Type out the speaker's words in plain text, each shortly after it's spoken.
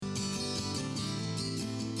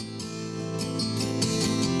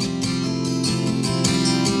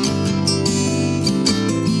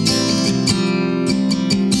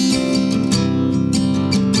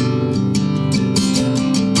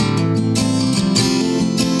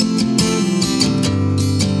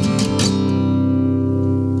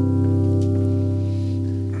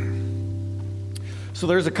So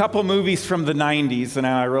there's a couple movies from the 90s, and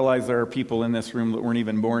I realize there are people in this room that weren't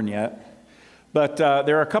even born yet. But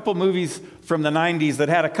there are a couple movies from the 90s that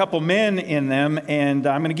had a couple men in them, and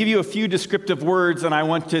I'm going to give you a few descriptive words, and I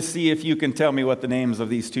want to see if you can tell me what the names of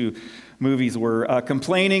these two movies were.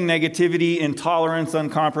 Complaining, negativity, intolerance,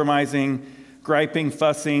 uncompromising, griping,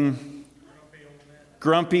 fussing,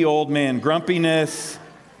 grumpy old men, grumpiness.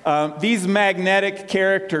 These magnetic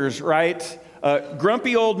characters, right?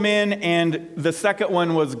 Grumpy old men, and the second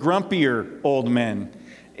one was grumpier old men.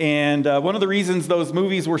 And one of the reasons those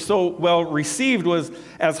movies were so well received was,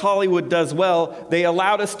 as Hollywood does well, they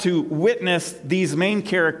allowed us to witness these main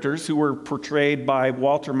characters, who were portrayed by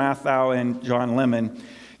Walter Matthau and John Lemon,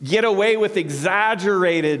 get away with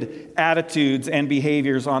exaggerated attitudes and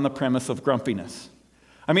behaviors on the premise of grumpiness.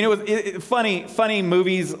 I mean, it was funny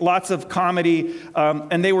movies, lots of comedy,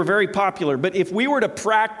 and they were very popular. But if we were to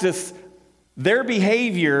practice their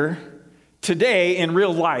behavior today in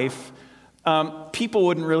real life, people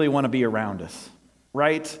wouldn't really want to be around us,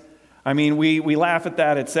 right? I mean, we laugh at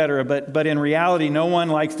that, etc. But in reality, no one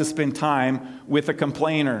likes to spend time with a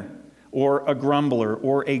complainer or a grumbler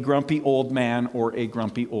or a grumpy old man or a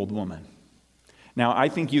grumpy old woman. Now, I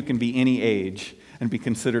think you can be any age and be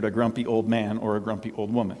considered a grumpy old man or a grumpy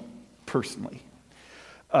old woman, personally.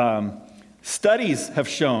 Studies have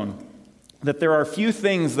shown that there are few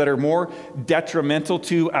things that are more detrimental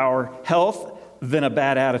to our health than a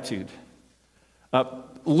bad attitude.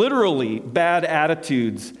 Literally, bad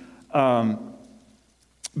attitudes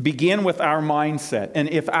begin with our mindset. And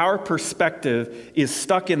if our perspective is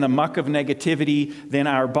stuck in the muck of negativity, then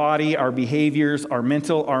our body, our behaviors, our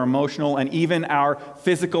mental, our emotional, and even our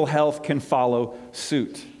physical health can follow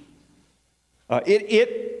suit.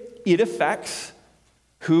 It affects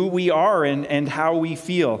who we are and how we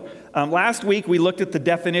feel. Last week, we looked at the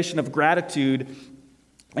definition of gratitude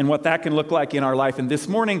and what that can look like in our life. And this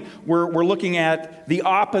morning, we're looking at the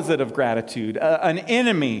opposite of gratitude, an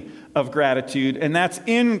enemy of gratitude, and that's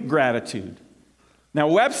ingratitude. Now,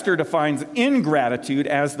 Webster defines ingratitude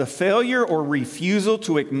as the failure or refusal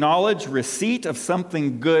to acknowledge receipt of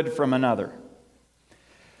something good from another.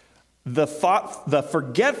 The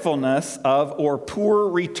forgetfulness of or poor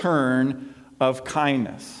return of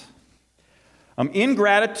kindness.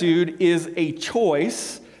 Ingratitude is a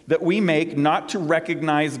choice that we make not to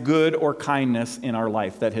recognize good or kindness in our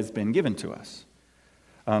life that has been given to us.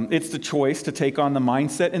 It's the choice to take on the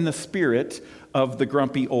mindset and the spirit of the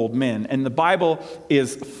grumpy old men. And the Bible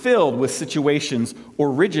is filled with situations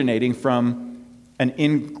originating from an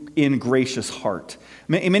ingracious heart.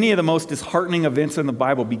 Many of the most disheartening events in the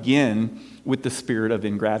Bible begin with the spirit of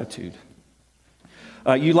ingratitude.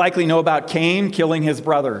 You likely know about Cain killing his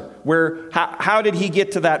brother. How did he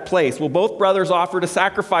get to that place? Well, both brothers offered a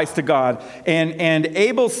sacrifice to God, and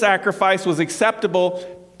Abel's sacrifice was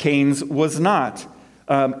acceptable. Cain's was not.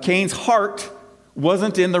 Cain's heart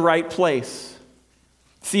wasn't in the right place.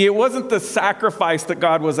 See, it wasn't the sacrifice that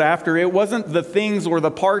God was after. It wasn't the things or the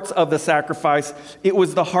parts of the sacrifice. It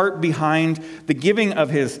was the heart behind the giving of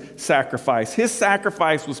his sacrifice. His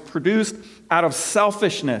sacrifice was produced out of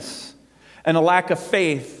selfishness and a lack of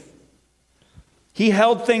faith. He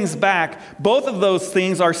held things back. Both of those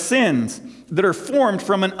things are sins that are formed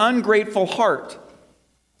from an ungrateful heart.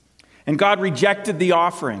 And God rejected the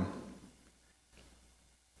offering.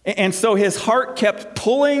 And so his heart kept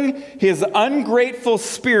pulling his ungrateful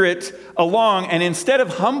spirit along. And instead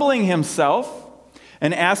of humbling himself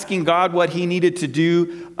and asking God what he needed to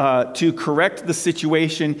do to correct the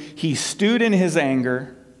situation, he stewed in his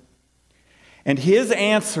anger. And his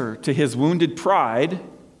answer to his wounded pride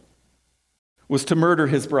was to murder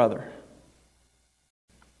his brother.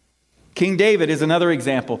 King David is another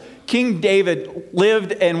example. King David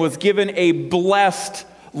lived and was given a blessed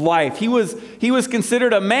life. He was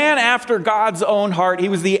considered a man after God's own heart. He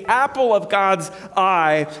was the apple of God's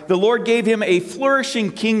eye. The Lord gave him a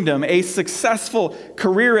flourishing kingdom, a successful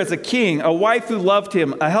career as a king, a wife who loved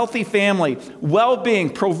him, a healthy family, well-being,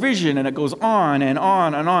 provision, and it goes on and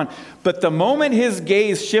on and on. But the moment his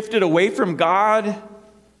gaze shifted away from God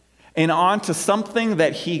and onto something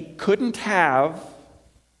that he couldn't have,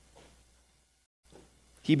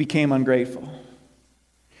 he became ungrateful.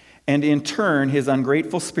 And in turn, his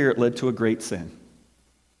ungrateful spirit led to a great sin.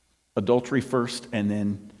 Adultery first, and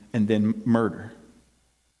then murder.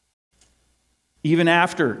 Even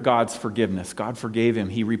after God's forgiveness, God forgave him.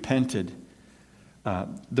 He repented.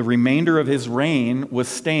 The remainder of his reign was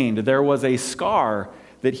stained. There was a scar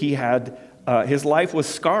that he had. His life was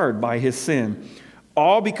scarred by his sin.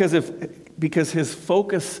 All because his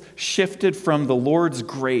focus shifted from the Lord's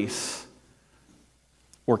grace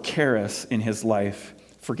or charis in his life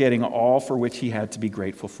forgetting all for which he had to be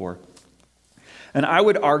grateful for. And I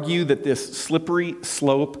would argue that this slippery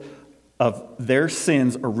slope of their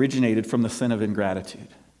sins originated from the sin of ingratitude.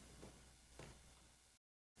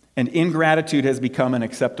 And ingratitude has become an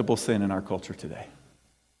acceptable sin in our culture today.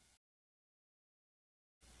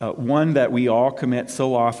 One that we all commit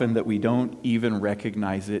so often that we don't even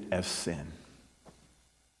recognize it as sin.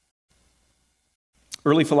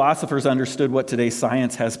 Early philosophers understood what today's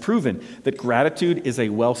science has proven, that gratitude is a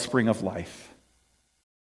wellspring of life.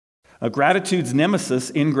 Gratitude's nemesis,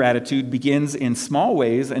 ingratitude, begins in small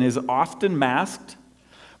ways and is often masked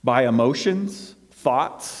by emotions,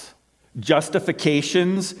 thoughts,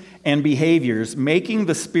 justifications, and behaviors, making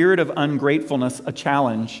the spirit of ungratefulness a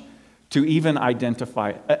challenge to even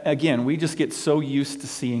identify. Again, we just get so used to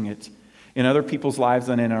seeing it in other people's lives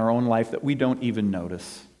and in our own life that we don't even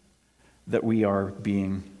notice that we are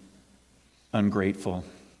being ungrateful.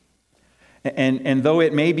 And though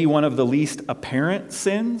it may be one of the least apparent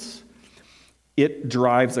sins, it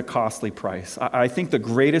drives a costly price. I think the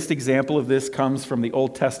greatest example of this comes from the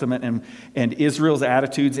Old Testament and Israel's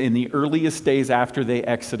attitudes in the earliest days after they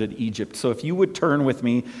exited Egypt. So if you would turn with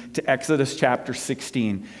me to Exodus chapter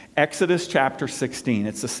 16. Exodus chapter 16.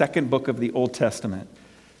 It's the second book of the Old Testament.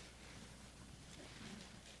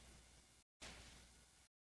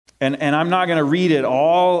 And I'm not going to read it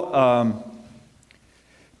all.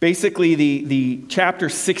 Basically, the chapter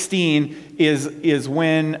 16 is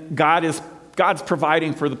when God's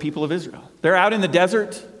providing for the people of Israel. They're out in the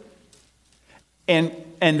desert, and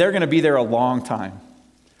they're going to be there a long time.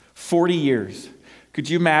 40 years. Could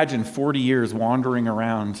you imagine 40 years wandering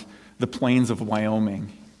around the plains of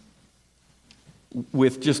Wyoming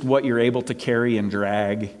with just what you're able to carry and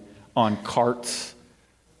drag on carts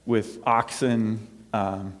with oxen,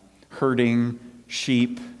 herding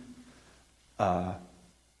sheep.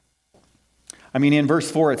 In verse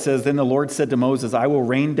 4 it says, "Then the Lord said to Moses, I will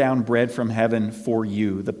rain down bread from heaven for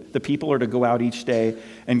you." The people are to go out each day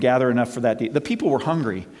and gather enough for that day. The people were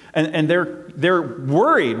hungry, and they're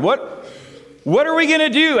worried. What are we going to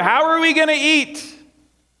do? How are we going to eat?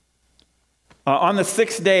 On the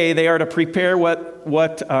sixth day, they are to prepare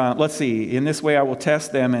let's see, in this way I will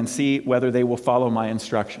test them and see whether they will follow my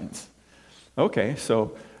instructions. Okay,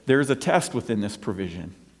 so there's a test within this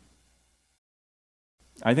provision.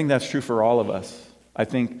 I think that's true for all of us. I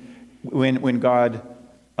think when God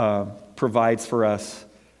provides for us,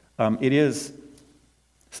 it is,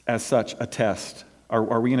 as such, a test.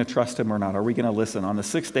 Are we going to trust him or not? Are we going to listen? On the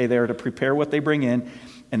sixth day, they are to prepare what they bring in,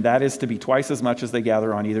 and that is to be twice as much as they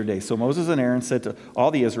gather on either day. So Moses and Aaron said to all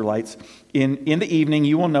the Israelites, in the evening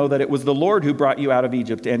you will know that it was the Lord who brought you out of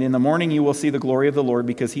Egypt, and in the morning you will see the glory of the Lord,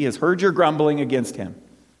 because he has heard your grumbling against him.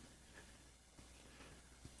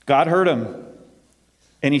 God heard him.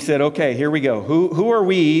 And he said, okay, here we go. Who are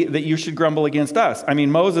we that you should grumble against us?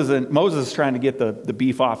 Moses is trying to get the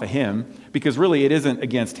beef off of him, because really it isn't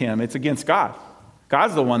against him, it's against God.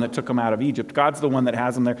 God's the one that took them out of Egypt. God's the one that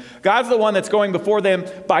has them there. God's the one that's going before them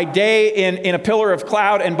by day in a pillar of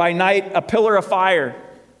cloud and by night a pillar of fire.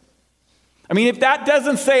 If that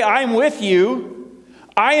doesn't say I'm with you,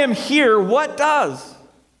 I am here, what does?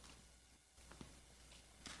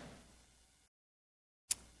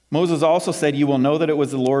 Moses also said, you will know that it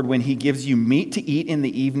was the Lord when he gives you meat to eat in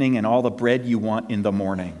the evening and all the bread you want in the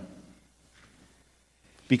morning,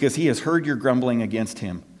 because he has heard your grumbling against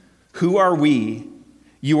him. Who are we?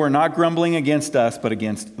 You are not grumbling against us, but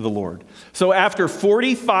against the Lord. So after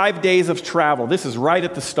 45 days of travel, this is right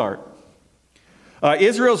at the start,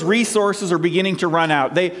 Israel's resources are beginning to run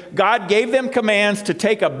out. God gave them commands to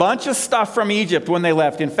take a bunch of stuff from Egypt when they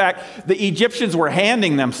left. In fact, the Egyptians were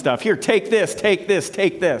handing them stuff. Here, take this, take this,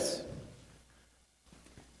 take this.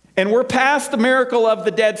 And we're past the miracle of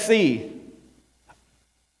the Dead Sea.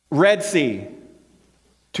 Red Sea.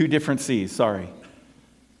 Two different seas, sorry.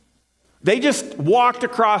 They just walked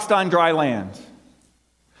across on dry land.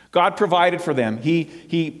 God provided for them.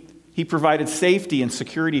 He provided safety and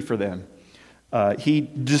security for them. He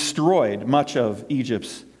destroyed much of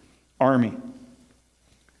Egypt's army.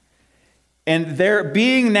 And they're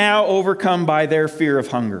being now overcome by their fear of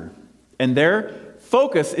hunger. And their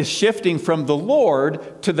focus is shifting from the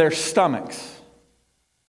Lord to their stomachs.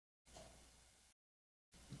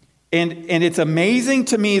 And it's amazing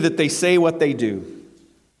to me that they say what they do.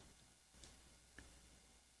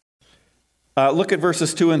 Look at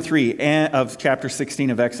verses 2 and 3 of chapter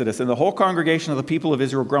 16 of Exodus. And the whole congregation of the people of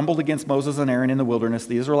Israel grumbled against Moses and Aaron in the wilderness.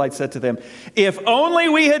 The Israelites said to them, if only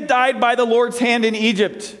we had died by the Lord's hand in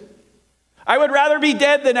Egypt. I would rather be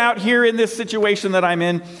dead than out here in this situation that I'm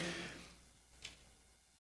in.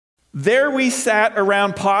 There we sat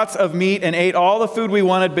around pots of meat and ate all the food we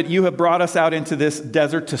wanted, but you have brought us out into this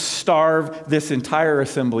desert to starve this entire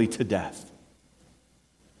assembly to death.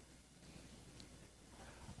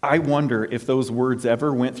 I wonder if those words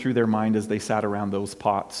ever went through their mind as they sat around those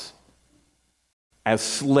pots as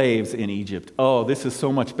slaves in Egypt. Oh, this is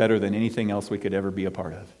so much better than anything else we could ever be a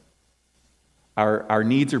part of. Our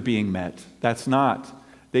needs are being met. That's not.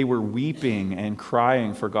 They were weeping and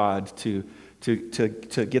crying for God to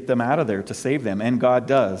get them out of there, to save them, and God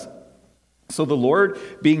does. So the Lord,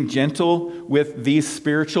 being gentle with these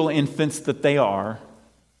spiritual infants that they are,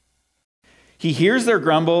 He hears their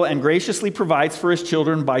grumble and graciously provides for His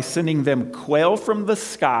children by sending them quail from the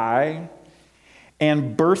sky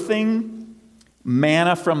and birthing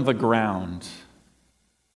manna from the ground.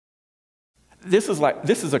 This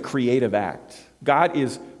is a creative act. God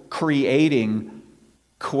is creating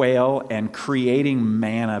quail and creating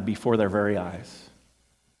manna before their very eyes.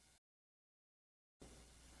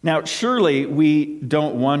 Now, surely we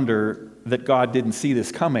don't wonder that God didn't see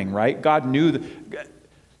this coming, right? God knew that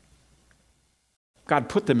God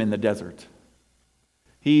put them in the desert.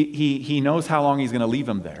 He knows how long He's going to leave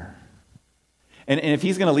them there. And if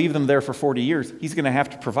He's going to leave them there for 40 years, He's going to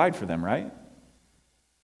have to provide for them, right?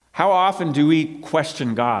 How often do we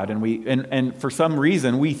question God and for some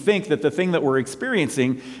reason we think that the thing that we're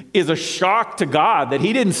experiencing is a shock to God, that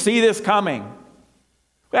He didn't see this coming?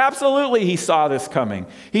 Absolutely, He saw this coming.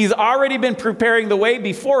 He's already been preparing the way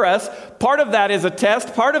before us. Part of that is a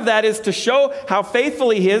test. Part of that is to show how faithful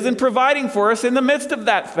He is in providing for us in the midst of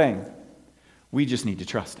that thing. We just need to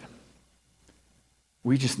trust Him.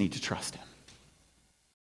 We just need to trust Him.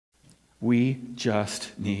 We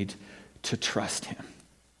just need to trust Him.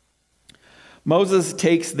 Moses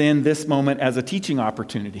takes then this moment as a teaching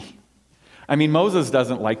opportunity. I mean, Moses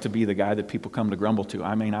doesn't like to be the guy that people come to grumble to.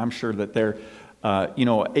 I mean, I'm sure that they're,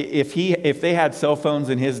 if they had cell phones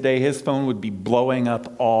in his day, his phone would be blowing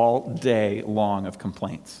up all day long of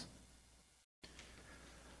complaints.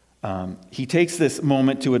 He takes this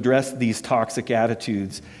moment to address these toxic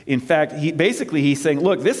attitudes. In fact, he's saying,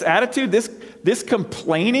 look, this attitude, this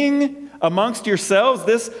complaining amongst yourselves,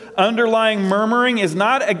 this underlying murmuring is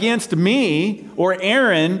not against me or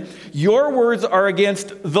Aaron. Your words are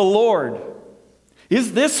against the Lord.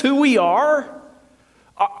 Is this who we are?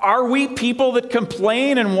 Are we people that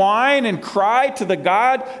complain and whine and cry to the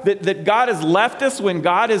God that God has left us when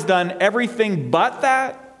God has done everything but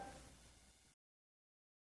that?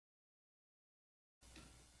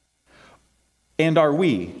 And are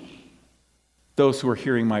we, those who are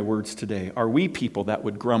hearing my words today, are we people that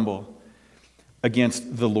would grumble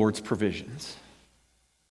against the Lord's provisions?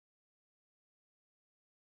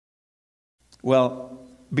 Well,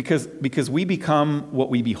 because we become what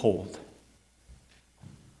we behold.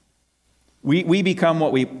 We become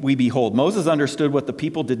what we behold. Moses understood what the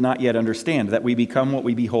people did not yet understand, that we become what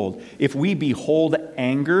we behold. If we behold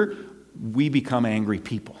anger, we become angry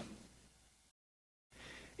people.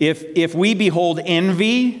 If we behold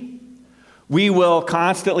envy, we will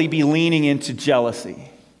constantly be leaning into jealousy.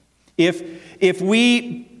 If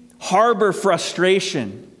we harbor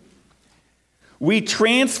frustration, we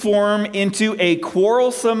transform into a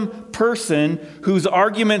quarrelsome person whose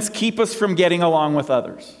arguments keep us from getting along with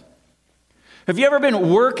others. Have you ever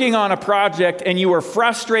been working on a project and you were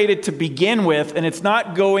frustrated to begin with and it's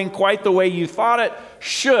not going quite the way you thought it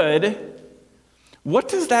should? What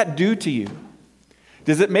does that do to you?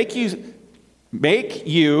 Does it make you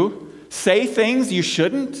say things you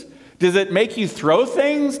shouldn't? Does it make you throw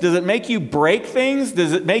things? Does it make you break things?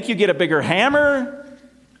 Does it make you get a bigger hammer?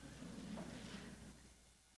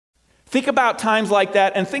 Think about times like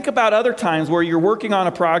that, and think about other times where you're working on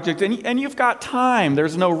a project and you've got time.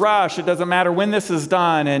 There's no rush. It doesn't matter when this is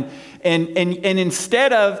done. And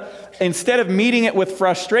instead of meeting it with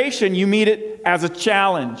frustration, you meet it as a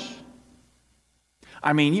challenge.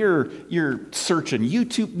 I mean, you're searching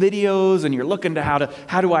YouTube videos and you're looking to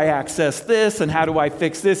how do I access this and how do I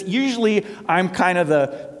fix this? Usually I'm kind of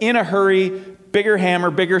the in a hurry, bigger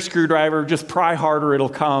hammer, bigger screwdriver, just pry harder, it'll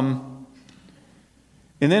come.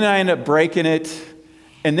 And then I end up breaking it.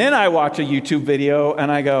 And then I watch a YouTube video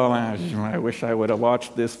and I go, I wish I would have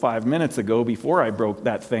watched this 5 minutes ago before I broke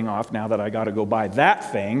that thing off, now that I got to go buy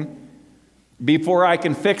that thing, before I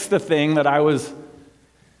can fix the thing that I was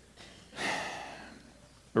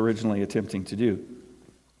originally attempting to do.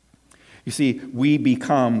 You see, we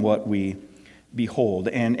become what we behold.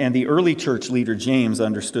 And the early church leader, James,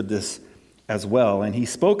 understood this as well. And he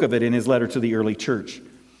spoke of it in his letter to the early church.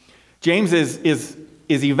 James is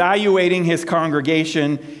evaluating his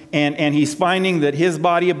congregation, and he's finding that his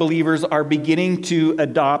body of believers are beginning to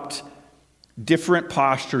adopt different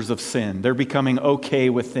postures of sin. They're becoming okay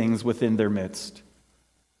with things within their midst.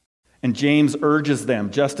 And James urges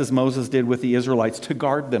them, just as Moses did with the Israelites, to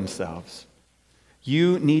guard themselves.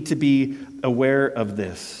 You need to be aware of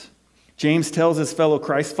this. James tells his fellow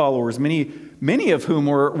Christ followers, many of whom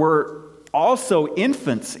were also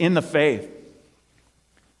infants in the faith,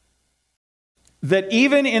 that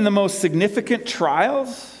even in the most significant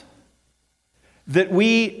trials, that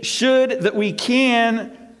we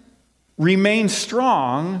can remain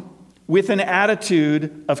strong with an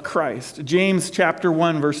attitude of Christ. James chapter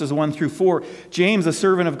 1, verses 1 through 4. James, a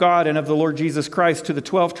servant of God and of the Lord Jesus Christ, to the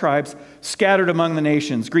 12 tribes scattered among the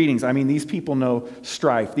nations. Greetings. I mean, these people know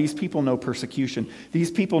strife. These people know persecution.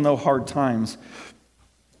 These people know hard times.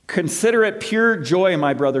 Consider it pure joy,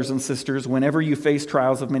 my brothers and sisters, whenever you face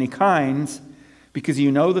trials of many kinds, because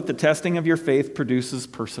you know that the testing of your faith produces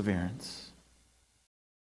perseverance.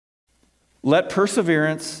 Let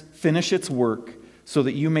perseverance finish its work, so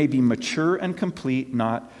that you may be mature and complete,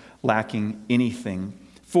 not lacking anything.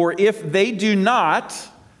 For if they do not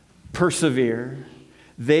persevere,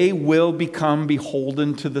 they will become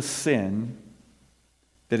beholden to the sin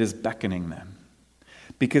that is beckoning them.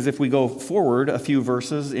 Because if we go forward a few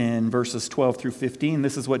verses, in verses 12 through 15,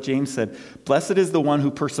 this is what James said. Blessed is the one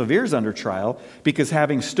who perseveres under trial, because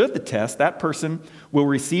having stood the test, that person will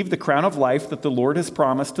receive the crown of life that the Lord has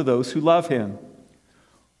promised to those who love him.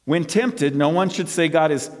 When tempted, no one should say,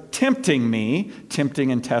 God is tempting me.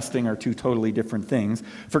 Tempting and testing are two totally different things.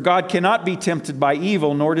 For God cannot be tempted by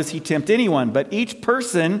evil, nor does he tempt anyone. But each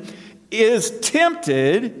person is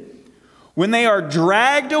tempted when they are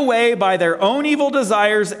dragged away by their own evil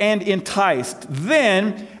desires and enticed.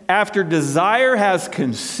 Then, after desire has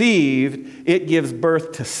conceived, it gives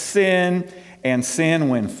birth to sin, and sin,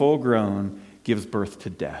 when full grown, gives birth to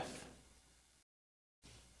death.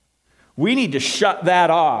 We need to shut that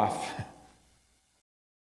off.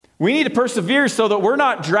 We need to persevere so that we're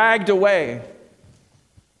not dragged away.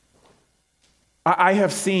 I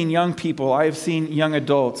have seen young people, I have seen young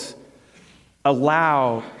adults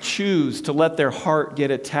choose to let their heart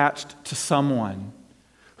get attached to someone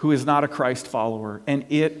who is not a Christ follower, and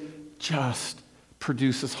it just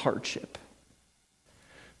produces hardship.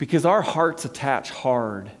 Because our hearts attach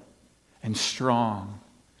hard and strong.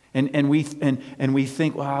 And we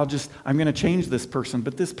think, well, I'm going to change this person.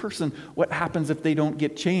 But this person, what happens if they don't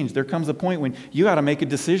get changed? There comes a point when you got to make a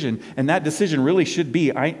decision. And that decision really should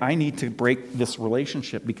be, I need to break this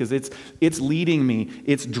relationship because it's leading me.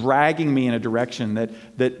 It's dragging me in a direction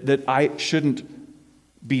that I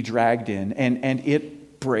shouldn't be dragged in. And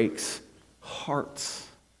it breaks hearts.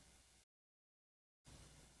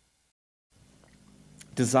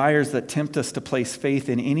 Desires that tempt us to place faith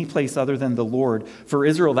in any place other than the Lord. For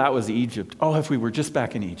Israel, that was Egypt. Oh, if we were just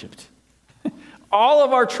back in Egypt. All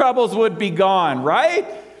of our troubles would be gone, right?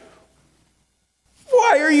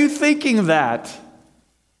 Why are you thinking that?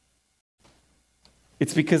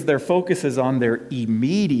 It's because their focus is on their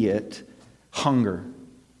immediate hunger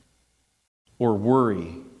or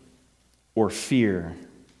worry or fear.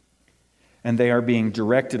 And they are being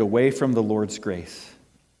directed away from the Lord's grace.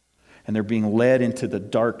 And they're being led into the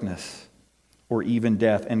darkness or even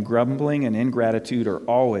death. And grumbling and ingratitude are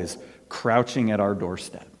always crouching at our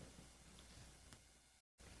doorstep.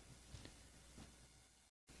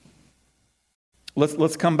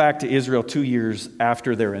 Let's come back to Israel 2 years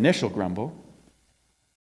after their initial grumble.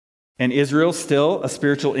 And Israel's still a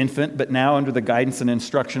spiritual infant, but now under the guidance and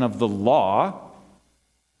instruction of the law.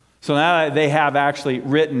 So now they have actually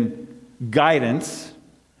written guidance.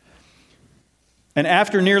 And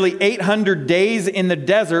after nearly 800 days in the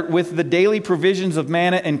desert with the daily provisions of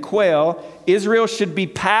manna and quail, Israel should be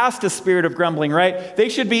past a spirit of grumbling, right? They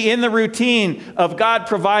should be in the routine of God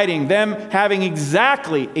providing, them having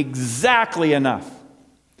exactly enough.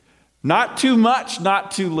 Not too much,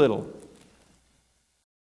 not too little.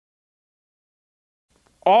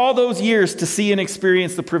 All those years to see and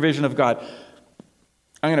experience the provision of God.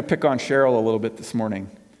 I'm going to pick on Cheryl a little bit this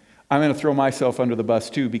morning. I'm going to throw myself under the bus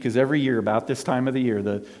too, because every year about this time of the year,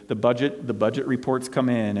 the budget reports come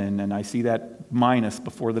in, and I see that minus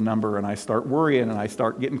before the number, and I start worrying, and I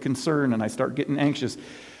start getting concerned, and I start getting anxious.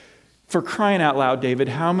 For crying out loud, David,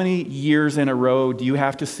 how many years in a row do you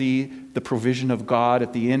have to see the provision of God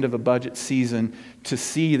at the end of a budget season to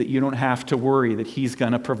see that you don't have to worry that He's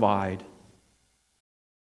going to provide?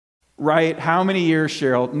 Right? How many years,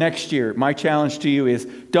 Cheryl? Next year, my challenge to you is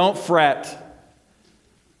don't fret.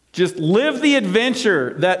 Just live the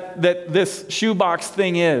adventure that this shoebox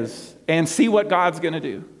thing is and see what God's going to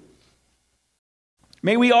do.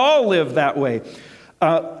 May we all live that way.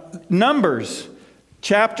 Numbers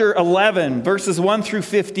chapter 11, verses 1 through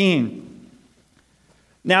 15.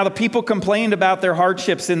 Now the people complained about their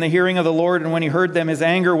hardships in the hearing of the Lord, and when he heard them, his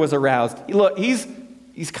anger was aroused. Look, he's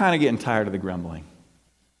kind of getting tired of the grumbling.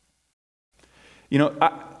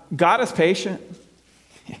 God is patient.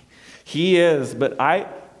 He is, but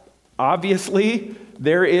obviously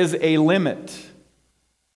there is a limit.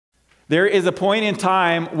 There is a point in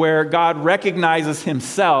time where God recognizes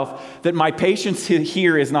himself that my patience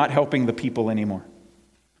here is not helping the people anymore.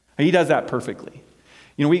 He does that perfectly.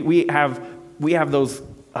 We have those,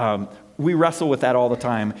 we wrestle with that all the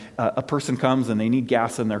time. A person comes and they need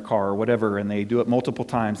gas in their car or whatever, and they do it multiple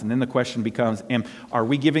times. And then the question becomes, are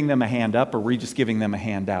we giving them a hand up or are we just giving them a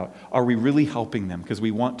hand out? Are we really helping them? Because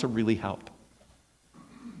we want to really help.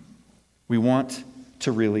 We want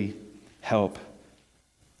to really help.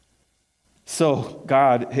 So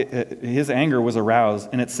God, his anger was aroused,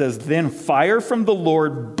 and it says, then fire from the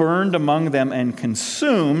Lord burned among them and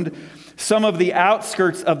consumed some of the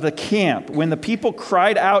outskirts of the camp. When the people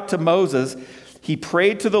cried out to Moses, he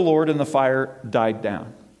prayed to the Lord, and the fire died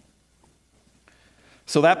down.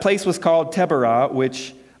 So that place was called Taberah,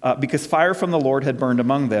 because fire from the Lord had burned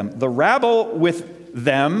among them. The rabble with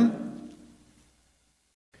them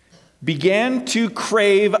began to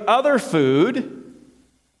crave other food.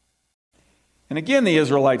 And again, the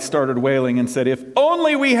Israelites started wailing and said, if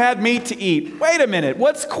only we had meat to eat. Wait a minute,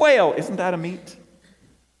 what's quail? Isn't that a meat?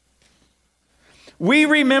 We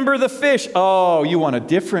remember the fish. Oh, you want a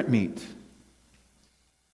different meat.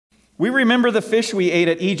 We remember the fish we ate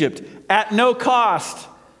at Egypt at no cost.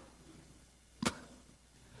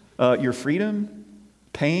 Your freedom,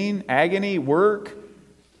 pain, agony, work,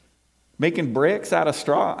 making bricks out of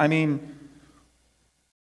straw.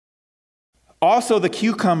 Also the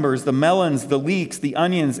cucumbers, the melons, the leeks, the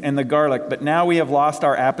onions, and the garlic. But now we have lost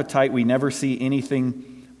our appetite. We never see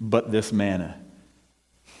anything but this manna.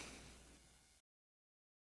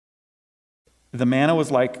 The manna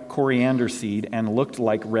was like coriander seed and looked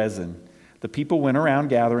like resin. The people went around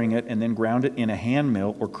gathering it and then ground it in a hand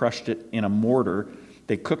mill or crushed it in a mortar.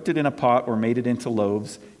 They cooked it in a pot or made it into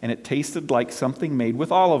loaves, and it tasted like something made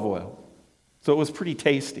with olive oil. So it was pretty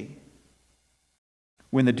tasty.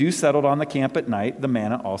 When the dew settled on the camp at night, the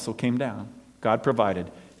manna also came down. God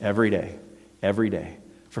provided every day, every day.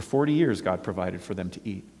 For 40 years, God provided for them to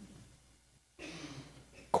eat.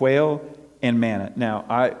 Quail and manna.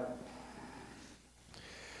 Now,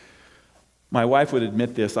 my wife would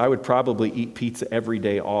admit this. I would probably eat pizza every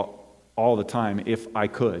day, all the time, if I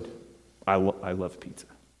could. I love pizza,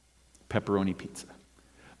 pepperoni pizza.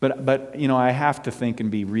 But I have to think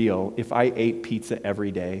and be real. If I ate pizza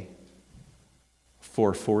every day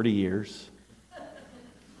for 40 years,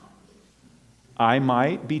 I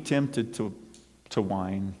might be tempted to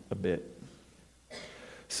whine a bit.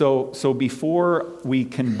 So before we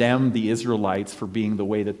condemn the Israelites for being the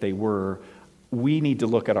way that they were, we need to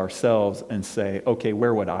look at ourselves and say, okay,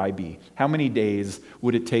 where would I be? How many days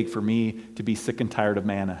would it take for me to be sick and tired of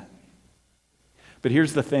manna? But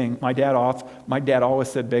here's the thing. My dad always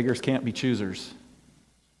said beggars can't be choosers.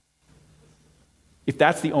 If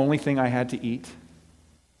that's the only thing I had to eat,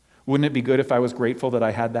 wouldn't it be good if I was grateful that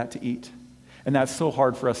I had that to eat? And that's so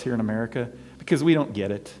hard for us here in America because we don't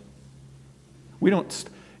get it. We don't,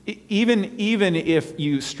 even if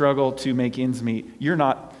you struggle to make ends meet, you're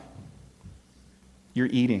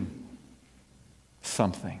eating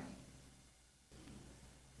something.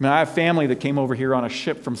 I have family that came over here on a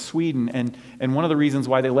ship from Sweden, and one of the reasons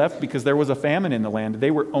why they left, because there was a famine in the land. They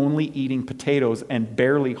were only eating potatoes and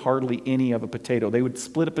hardly any of a potato. They would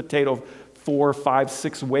split a potato 4, 5,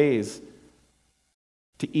 6 ways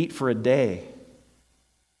to eat for a day.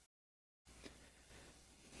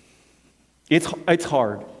 It's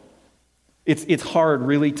hard. It's hard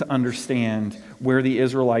really to understand where the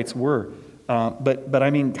Israelites were. But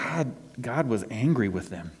God was angry with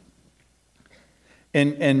them.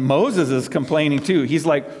 And Moses is complaining too. He's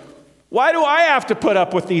like, why do I have to put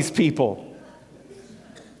up with these people?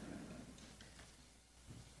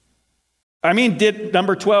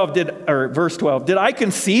 Verse 12, did I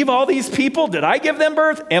conceive all these people? Did I give them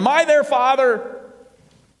birth? Am I their father?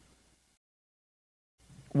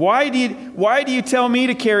 Why do you tell me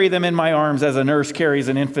to carry them in my arms as a nurse carries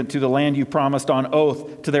an infant to the land you promised on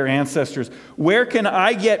oath to their ancestors? Where can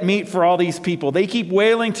I get meat for all these people? They keep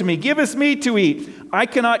wailing to me, give us meat to eat. I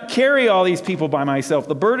cannot carry all these people by myself.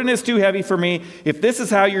 The burden is too heavy for me. If this is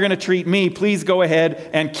how you're going to treat me, please go ahead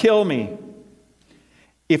and kill me.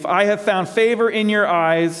 If I have found favor in your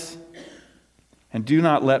eyes, and do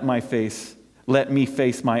not let me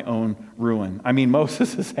face my own ruin.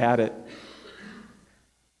 Moses has had it.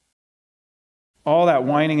 All that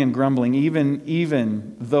whining and grumbling,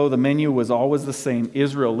 even though the menu was always the same,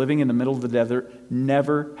 Israel, living in the middle of the desert,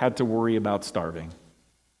 never had to worry about starving.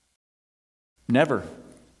 Never.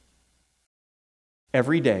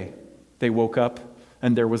 Every day they woke up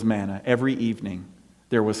and there was manna. Every evening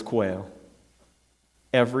there was quail.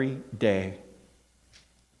 Every day.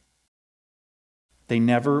 They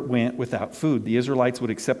never went without food. The Israelites would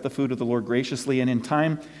accept the food of the Lord graciously, and in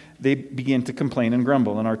time, they began to complain and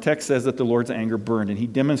grumble. And our text says that the Lord's anger burned, and he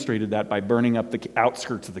demonstrated that by burning up the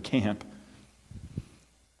outskirts of the camp.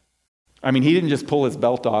 I mean, he didn't just pull his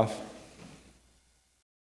belt off,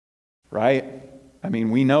 right? I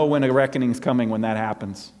mean, we know when a reckoning's coming when that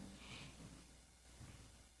happens.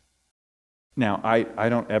 Now, I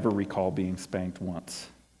don't ever recall being spanked once.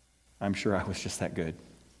 I'm sure I was just that good.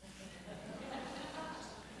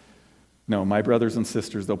 No, my brothers and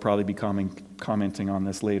sisters, they'll probably be commenting on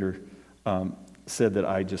this later, said that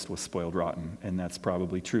I just was spoiled rotten, and that's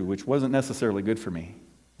probably true, which wasn't necessarily good for me.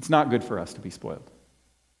 It's not good for us to be spoiled.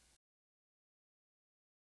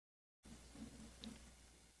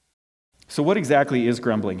 So what exactly is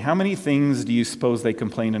grumbling? How many things do you suppose they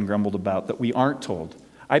complained and grumbled about that we aren't told?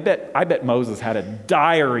 I bet Moses had a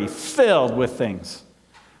diary filled with things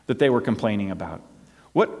that they were complaining about.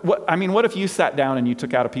 What if you sat down and you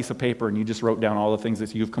took out a piece of paper and you just wrote down all the things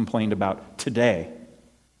that you've complained about today?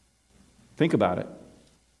 Think about it.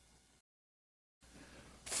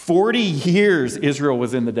 40 years Israel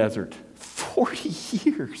was in the desert. 40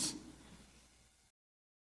 years.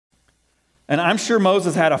 And I'm sure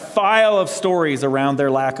Moses had a file of stories around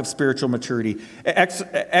their lack of spiritual maturity.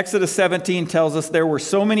 Exodus 17 tells us there were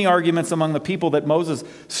so many arguments among the people that Moses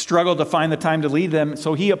struggled to find the time to lead them.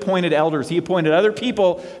 So he appointed elders. He appointed other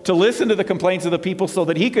people to listen to the complaints of the people so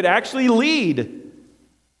that he could actually lead.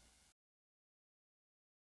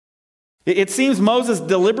 It seems Moses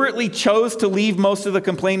deliberately chose to leave most of the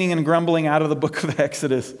complaining and grumbling out of the book of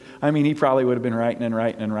Exodus. I mean, he probably would have been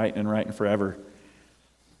writing forever.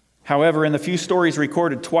 However, in the few stories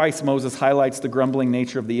recorded, twice Moses highlights the grumbling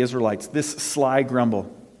nature of the Israelites. This sly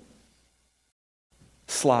grumble.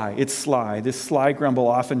 Sly. It's sly. This sly grumble,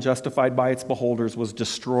 often justified by its beholders, was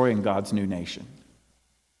destroying God's new nation.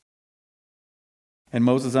 And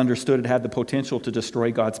Moses understood it had the potential to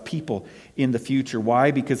destroy God's people in the future.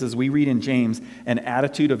 Why? Because as we read in James, an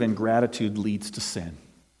attitude of ingratitude leads to sin.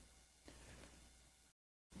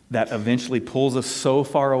 That eventually pulls us so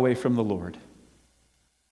far away from the Lord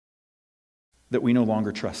that we no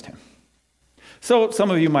longer trust him. So some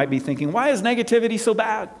of you might be thinking, why is negativity so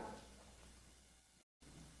bad?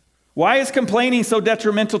 Why is complaining so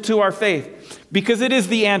detrimental to our faith? Because it is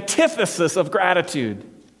the antithesis of gratitude.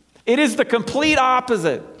 It is the complete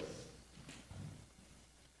opposite.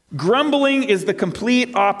 Grumbling is the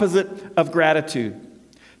complete opposite of gratitude.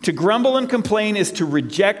 To grumble and complain is to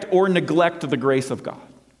reject or neglect the grace of God.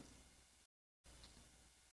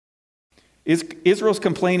 Israel's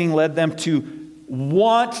complaining led them to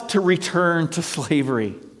want to return to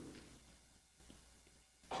slavery.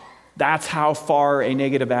 That's how far a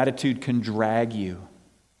negative attitude can drag you.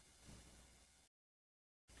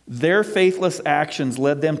 Their faithless actions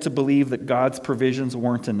led them to believe that God's provisions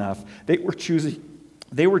weren't enough. They were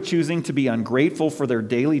choosing to be ungrateful for their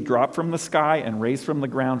daily drop from the sky and raise from the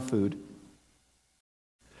ground food.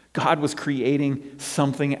 God was creating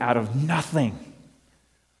something out of nothing.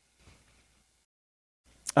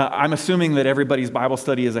 I'm assuming that everybody's Bible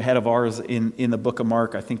study is ahead of ours in the book of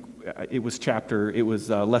Mark. I think it was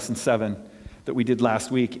lesson 7 that we did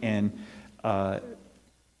last week, and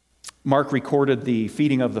Mark recorded the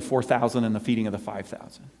feeding of the 4,000 and the feeding of the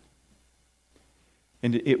 5,000.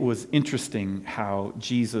 And it was interesting how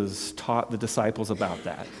Jesus taught the disciples about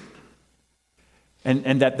that.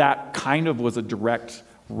 And that kind of was a direct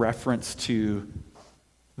reference to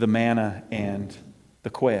the manna and the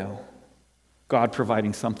quail. God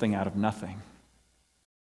providing something out of nothing.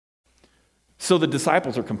 So the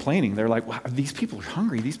disciples are complaining. They're like, wow, these people are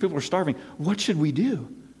hungry. These people are starving. What should we do?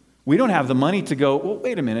 We don't have the money to go, well,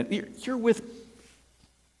 wait a minute. You're with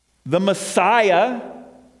the Messiah.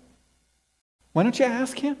 Why don't you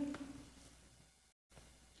ask him?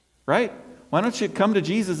 Right? Why don't you come to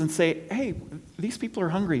Jesus and say, hey, these people are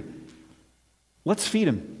hungry. Let's feed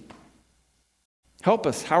them. Help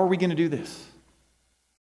us. How are we going to do this?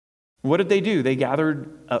 What did they do? They gathered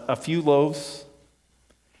a few loaves,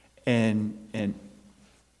 and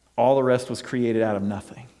all the rest was created out of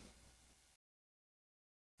nothing.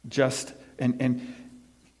 And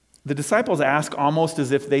the disciples ask almost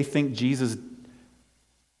as if they think Jesus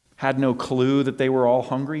had no clue that they were all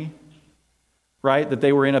hungry, right? That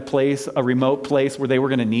they were in a remote place where they were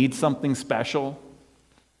going to need something special.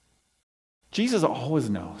 Jesus always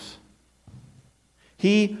knows.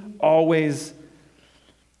 He always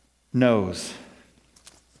knows.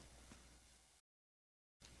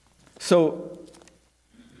 So,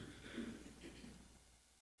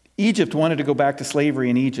 Egypt wanted to go back to slavery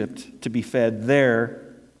in Egypt to be fed there.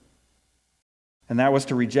 And that was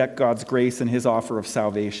to reject God's grace and his offer of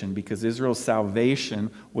salvation, because Israel's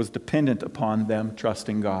salvation was dependent upon them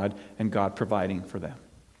trusting God and God providing for them,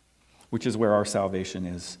 which is where our salvation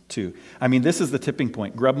is too. I mean, this is the tipping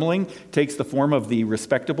point. Grumbling takes the form of the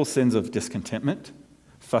respectable sins of discontentment,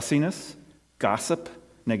 fussiness, gossip,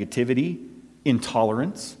 negativity,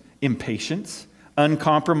 intolerance, impatience,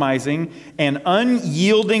 uncompromising, and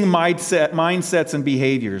unyielding mindsets and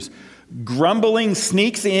behaviors. Grumbling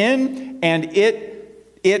sneaks in and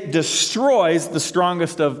it destroys the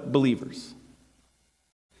strongest of believers.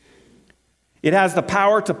 It has the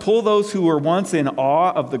power to pull those who were once in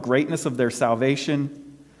awe of the greatness of their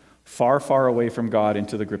salvation far, far away from God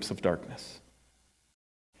into the grips of darkness.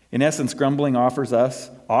 In essence, grumbling offers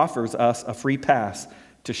us a free pass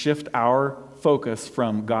to shift our focus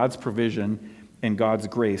from God's provision and God's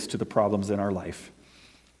grace to the problems in our life.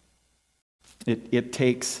 It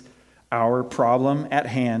takes our problem at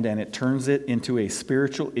hand and it turns it into a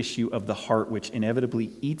spiritual issue of the heart, which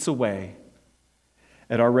inevitably eats away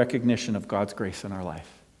at our recognition of God's grace in our life.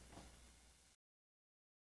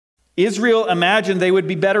 Israel imagined they would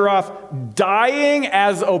be better off dying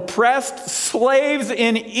as oppressed slaves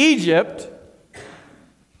in Egypt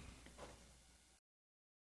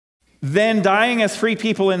than dying as free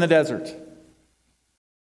people in the desert.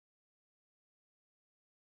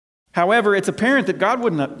 However, it's apparent that God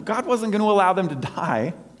wasn't going to allow them to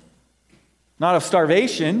die. Not of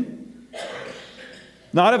starvation,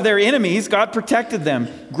 not of their enemies. God protected them.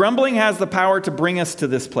 Grumbling has the power to bring us to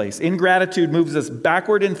this place. Ingratitude moves us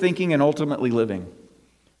backward in thinking and ultimately living.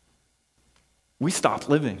 We stop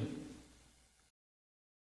living.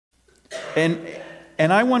 And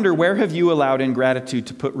I wonder, where have you allowed ingratitude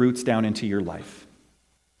to put roots down into your life?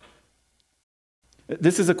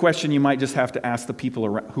 This is a question you might just have to ask the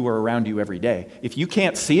people who are around you every day. If you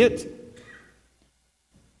can't see it,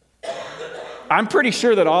 I'm pretty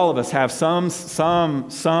sure that all of us have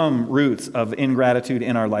some roots of ingratitude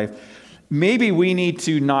in our life. Maybe we need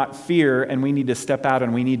to not fear and we need to step out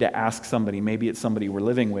and we need to ask somebody. Maybe it's somebody we're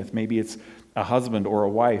living with. Maybe it's a husband or a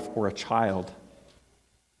wife or a child.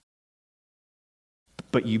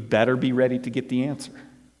 But you better be ready to get the answer.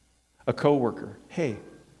 A coworker. Hey,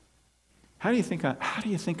 how do you think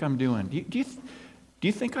I'm doing? Do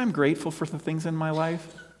you think I'm grateful for the things in my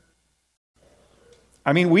life?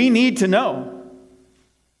 I mean, we need to know.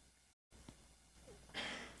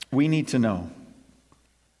 We need to know.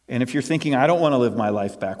 And if you're thinking, I don't want to live my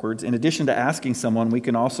life backwards, in addition to asking someone, we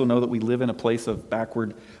can also know that we live in a place of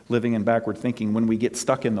backward living and backward thinking when we get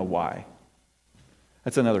stuck in the why.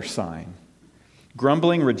 That's another sign.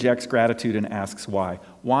 Grumbling rejects gratitude and asks why.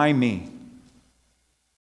 Why me?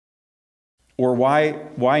 Or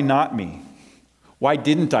why not me? Why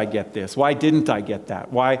didn't I get this? Why didn't I get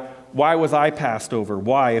that? Why was I passed over?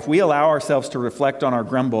 Why? If we allow ourselves to reflect on our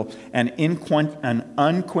grumble, an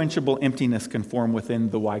unquenchable emptiness can form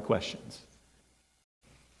within the why questions.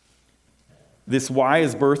 This why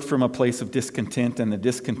is birthed from a place of discontent, and the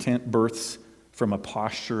discontent births from a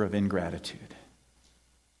posture of ingratitude.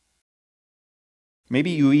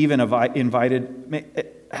 Maybe you even invited...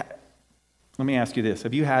 Let me ask you this.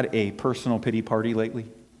 Have you had a personal pity party lately?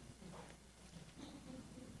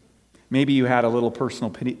 Maybe you had a little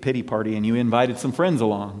personal pity party and you invited some friends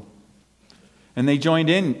along. And they joined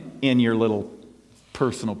in your little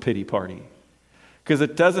personal pity party. Because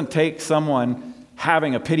it doesn't take someone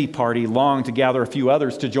having a pity party long to gather a few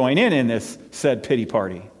others to join in this said pity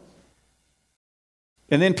party.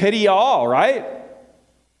 And then pity all, right?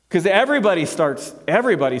 Because everybody starts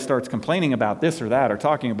complaining about this or that, or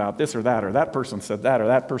talking about this or that person said that, or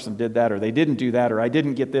that person did that, or they didn't do that, or I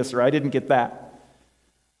didn't get this, or I didn't get that.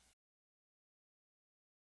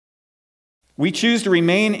 We choose to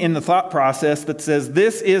remain in the thought process that says,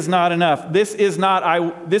 this is not enough. This isn't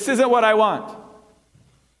what I want.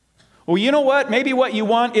 Well, you know what? Maybe what you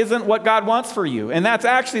want isn't what God wants for you. And that's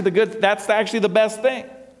actually the best thing.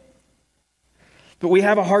 But we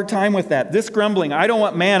have a hard time with that. This grumbling, I don't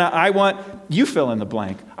want manna, I want, you fill in the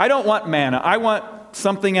blank. I don't want manna, I want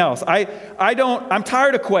something else. I'm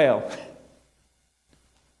tired of quail.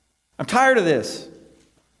 I'm tired of this.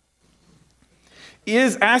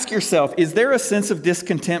 Ask yourself, is there a sense of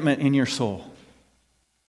discontentment in your soul?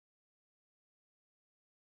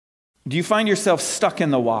 Do you find yourself stuck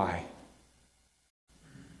in the why?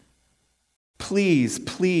 please,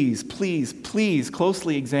 please, please, please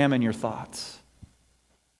closely examine your thoughts,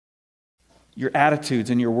 your attitudes,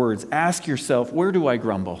 and your words. Ask yourself, where do I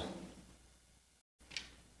grumble?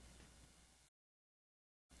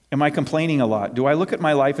 Am I complaining a lot? Do I look at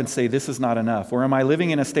my life and say, this is not enough? Or am I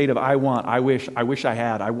living in a state of, I want, I wish I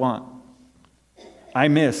had, I want, I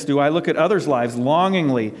miss? Do I look at others' lives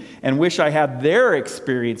longingly and wish I had their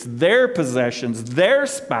experience, their possessions, their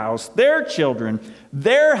spouse, their children,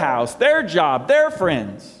 their house, their job, their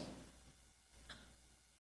friends?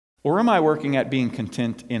 Or am I working at being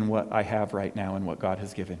content in what I have right now and what God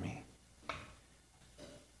has given me?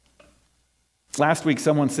 Last week,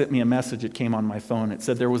 someone sent me a message. It came on my phone. It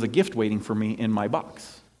said there was a gift waiting for me in my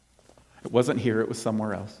box. It wasn't here. It was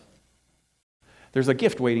somewhere else. There's a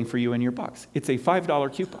gift waiting for you in your box. It's a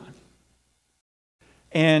 $5 coupon.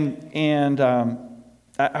 And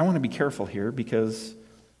I want to be careful here because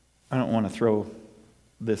I don't want to throw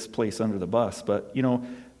this place under the bus. But,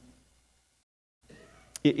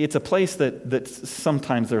 it's a place that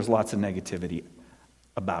sometimes there's lots of negativity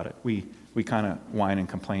about it. We kind of whine and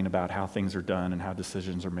complain about how things are done and how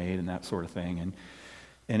decisions are made and that sort of thing.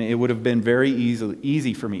 And it would have been very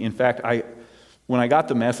easy for me. In fact, when I got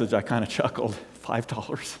the message, I kind of chuckled.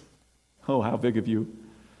 $5. Oh, how big of you.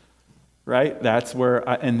 Right? That's where,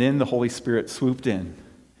 and then the Holy Spirit swooped in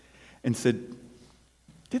and said,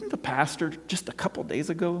 didn't the pastor just a couple days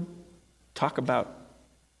ago talk about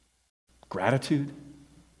gratitude?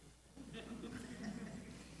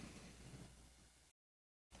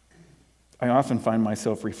 I often find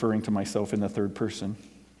myself referring to myself in the third person.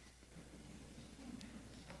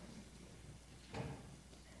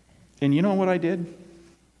 And you know what I did?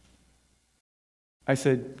 I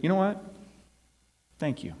said, you know what?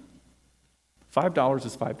 Thank you. $5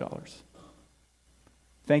 is $5.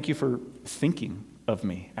 Thank you for thinking of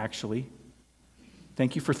me, actually.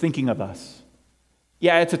 Thank you for thinking of us.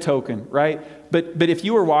 Yeah, it's a token, right? But if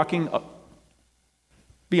you were walking,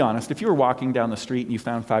 be honest, if you were walking down the street and you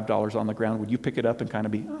found $5 on the ground, would you pick it up and kind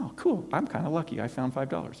of be, oh, cool, I'm kind of lucky, I found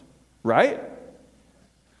 $5, right?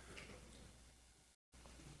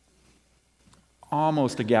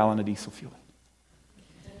 Almost a gallon of diesel fuel.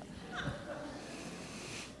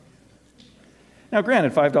 Now,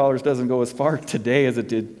 granted, $5 doesn't go as far today as it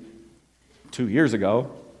did 2 years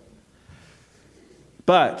ago,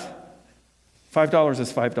 but $5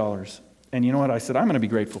 is $5. And you know what? I said, I'm going to be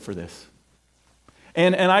grateful for this.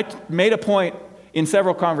 And I made a point in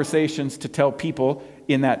several conversations to tell people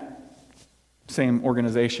in that same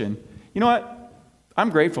organization, you know what? I'm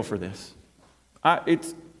grateful for this.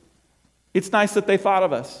 It's nice that they thought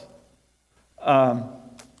of us.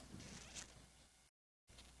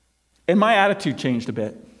 And my attitude changed a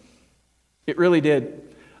bit. It really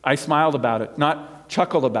did. I smiled about it. Not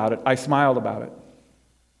chuckled about it. I smiled about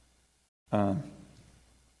it.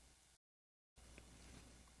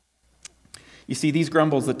 You see, these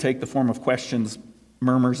grumbles that take the form of questions,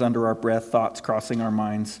 murmurs under our breath, thoughts crossing our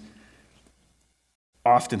minds,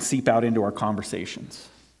 often seep out into our conversations.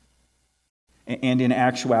 And in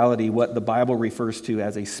actuality, what the Bible refers to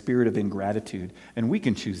as a spirit of ingratitude. And we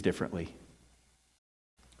can choose differently.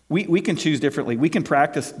 We can choose differently. We can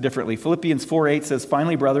practice differently. Philippians 4:8 says,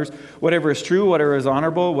 finally, brothers, whatever is true, whatever is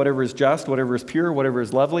honorable, whatever is just, whatever is pure, whatever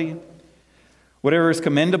is lovely, whatever is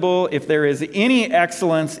commendable, if there is any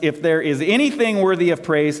excellence, if there is anything worthy of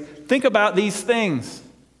praise, think about these things.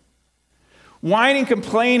 Whining,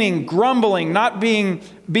 complaining, grumbling, not being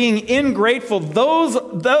ingrateful,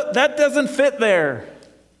 that doesn't fit there.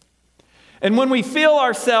 And when we feel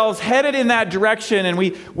ourselves headed in that direction and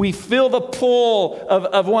we feel the pull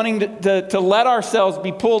of wanting to let ourselves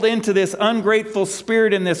be pulled into this ungrateful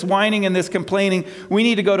spirit and this whining and this complaining, we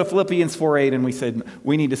need to go to Philippians 4:8 and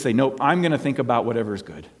we need to say, nope, I'm going to think about whatever is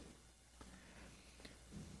good.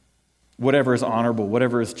 Whatever is honorable,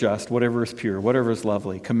 whatever is just, whatever is pure, whatever is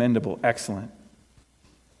lovely, commendable, excellent.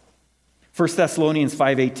 1 Thessalonians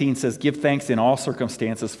 5:18 says, give thanks in all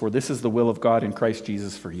circumstances, for this is the will of God in Christ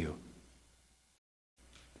Jesus for you.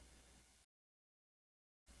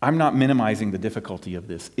 I'm not minimizing the difficulty of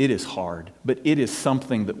this. It is hard, but it is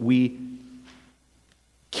something that we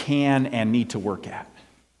can and need to work at.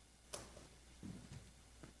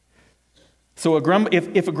 So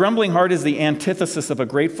if a grumbling heart is the antithesis of a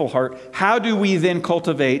grateful heart, how do we then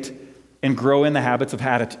cultivate and grow in the habits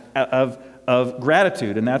of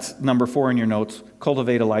gratitude? And that's number 4 in your notes,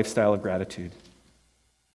 cultivate a lifestyle of gratitude.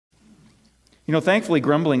 Thankfully,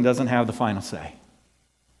 grumbling doesn't have the final say.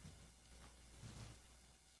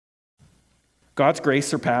 God's grace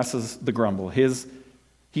surpasses the grumble. He's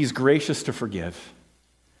gracious to forgive.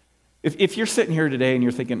 If you're sitting here today and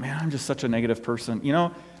you're thinking, man, I'm just such a negative person,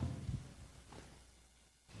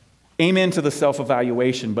 Amen to the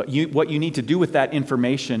self-evaluation, but what you need to do with that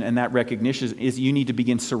information and that recognition is you need to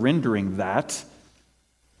begin surrendering that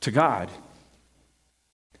to God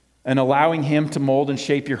and allowing Him to mold and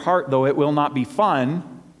shape your heart. Though it will not be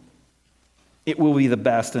fun, it will be the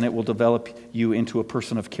best, and it will develop you into a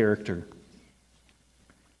person of character.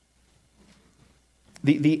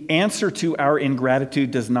 The answer to our ingratitude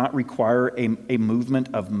does not require a movement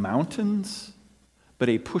of mountains, but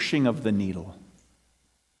a pushing of the needle.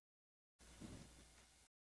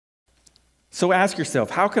 So ask yourself,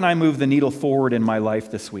 how can I move the needle forward in my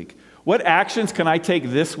life this week? What actions can I take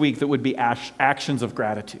this week that would be actions of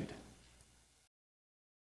gratitude?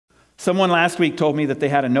 Someone last week told me that they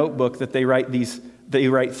had a notebook that they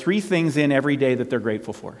write 3 things in every day that they're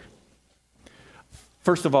grateful for.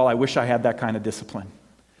 First of all, I wish I had that kind of discipline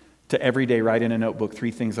to every day write in a notebook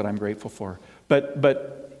 3 things that I'm grateful for. But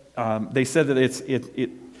they said that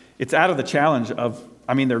it's out of the challenge of,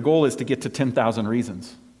 their goal is to get to 10,000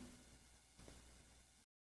 reasons.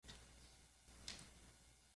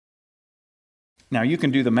 Now, you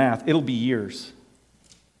can do the math. It'll be years.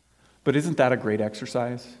 But isn't that a great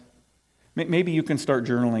exercise? Maybe you can start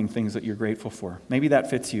journaling things that you're grateful for. Maybe that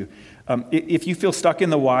fits you. If you feel stuck in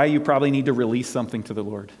the why, you probably need to release something to the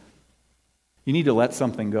Lord. You need to let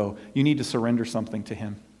something go. You need to surrender something to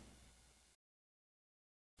Him.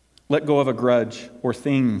 Let go of a grudge or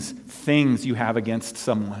things you have against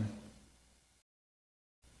someone.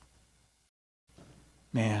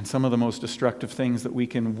 Man, some of the most destructive things that we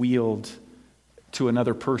can wield to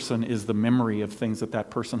another person is the memory of things that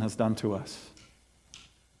person has done to us.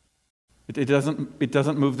 It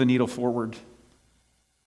doesn't move the needle forward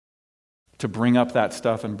to bring up that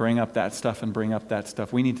stuff and bring up that stuff and bring up that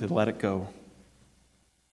stuff. We need to let it go.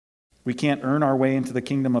 We can't earn our way into the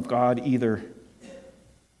kingdom of God either.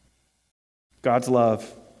 God's love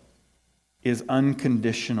is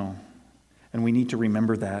unconditional, and we need to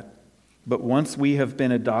remember that. But once we have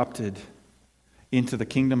been adopted into the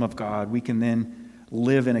kingdom of God, we can then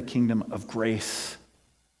live in a kingdom of grace.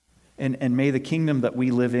 And may the kingdom that we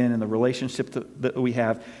live in and the relationship that we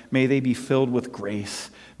have, may they be filled with grace.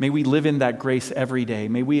 May we live in that grace every day.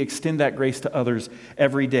 May we extend that grace to others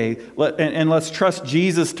every day. And let's trust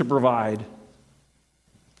Jesus to provide.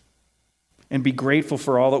 And be grateful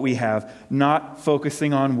for all that we have, not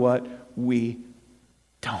focusing on what we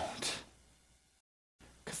don't.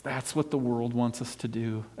 Because that's what the world wants us to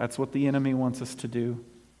do. That's what the enemy wants us to do.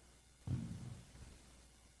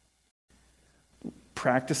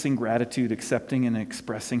 Practicing gratitude, accepting and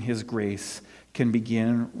expressing His grace can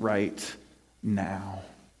begin right now.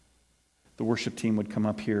 The worship team would come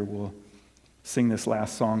up here. We'll sing this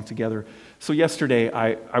last song together. So yesterday,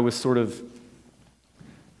 I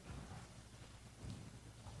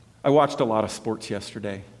watched a lot of sports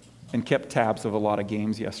yesterday and kept tabs of a lot of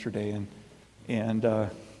games yesterday. And I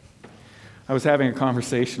was having a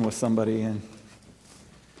conversation with somebody, and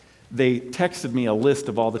they texted me a list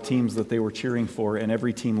of all the teams that they were cheering for, and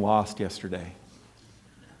every team lost yesterday.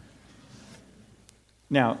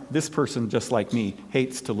 Now, this person, just like me,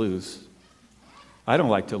 hates to lose. I don't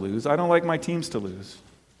like to lose. I don't like my teams to lose.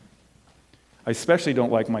 I especially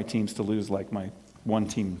don't like my teams to lose like my one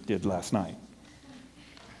team did last night.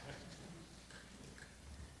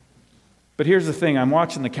 But here's the thing, I'm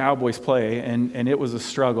watching the Cowboys play, and it was a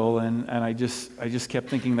struggle, and I just kept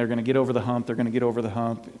thinking they're going to get over the hump,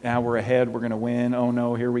 now we're ahead, we're going to win, oh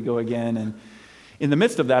no, here we go again. And in the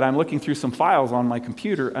midst of that, I'm looking through some files on my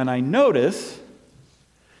computer, and I notice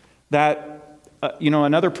that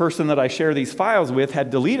another person that I share these files with had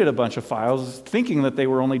deleted a bunch of files, thinking that they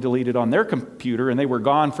were only deleted on their computer, and they were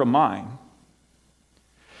gone from mine.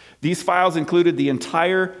 These files included the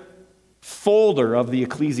entire folder of the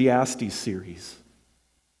Ecclesiastes series.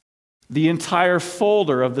 The entire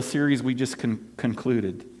folder of the series we just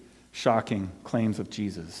concluded. Shocking Claims of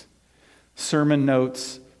Jesus. Sermon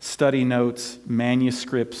notes, study notes,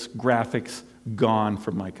 manuscripts, graphics, gone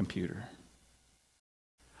from my computer.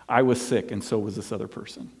 I was sick, and so was this other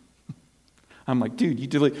person. I'm like, dude, you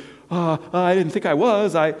delete. I didn't think I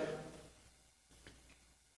was.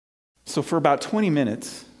 So for about 20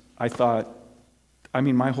 minutes, I thought,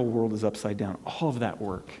 my whole world is upside down. All of that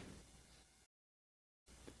work.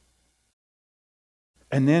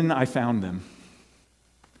 And then I found them.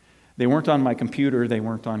 They weren't on my computer, they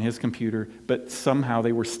weren't on his computer, but somehow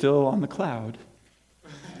they were still on the cloud.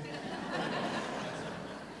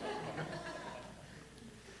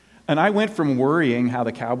 And I went from worrying how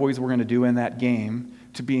the Cowboys were going to do in that game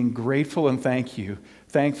to being grateful and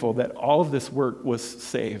thankful that all of this work was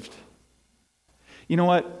saved. You know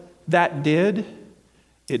what that did?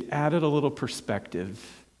 It added a little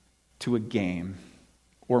perspective to a game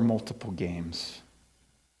or multiple games.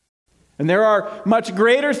 And there are much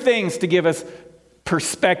greater things to give us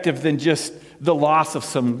perspective than just the loss of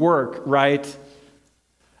some work, right?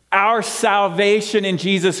 Our salvation in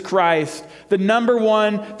Jesus Christ, the number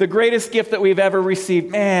one, the greatest gift that we've ever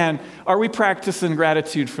received. Man, are we practicing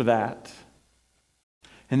gratitude for that?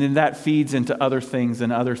 And then that feeds into other things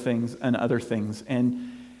and other things and other things.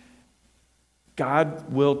 And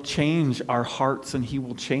God will change our hearts, and He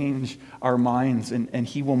will change our minds, and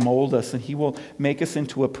He will mold us, and He will make us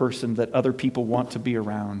into a person that other people want to be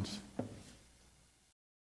around.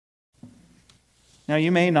 Now,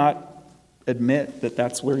 you may not admit that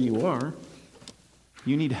that's where you are.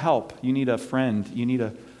 You need help. You need a friend. You need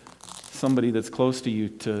somebody that's close to you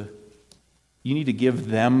you need to give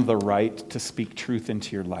them the right to speak truth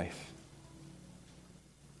into your life.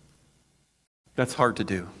 That's hard to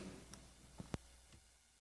do.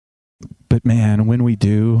 But man, when we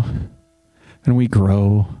do, and we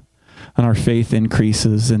grow, and our faith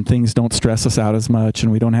increases, and things don't stress us out as much,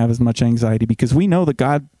 and we don't have as much anxiety, because we know that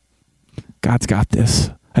God's got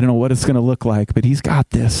this. I don't know what it's going to look like, but He's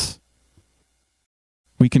got this.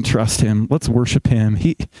 We can trust Him. Let's worship Him.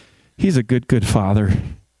 He's a good, good Father.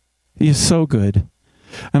 He is so good.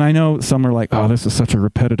 And I know some are like, oh, this is such a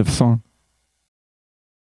repetitive song.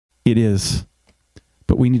 It is.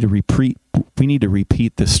 But we need to repeat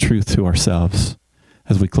this truth to ourselves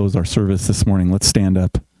as we close our service this morning. Let's stand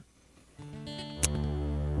up.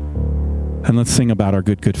 And let's sing about our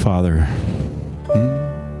good, good Father.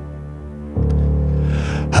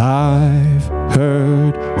 I've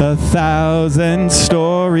heard 1,000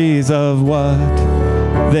 stories of what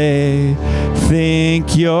they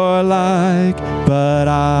think you're like, but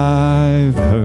I've heard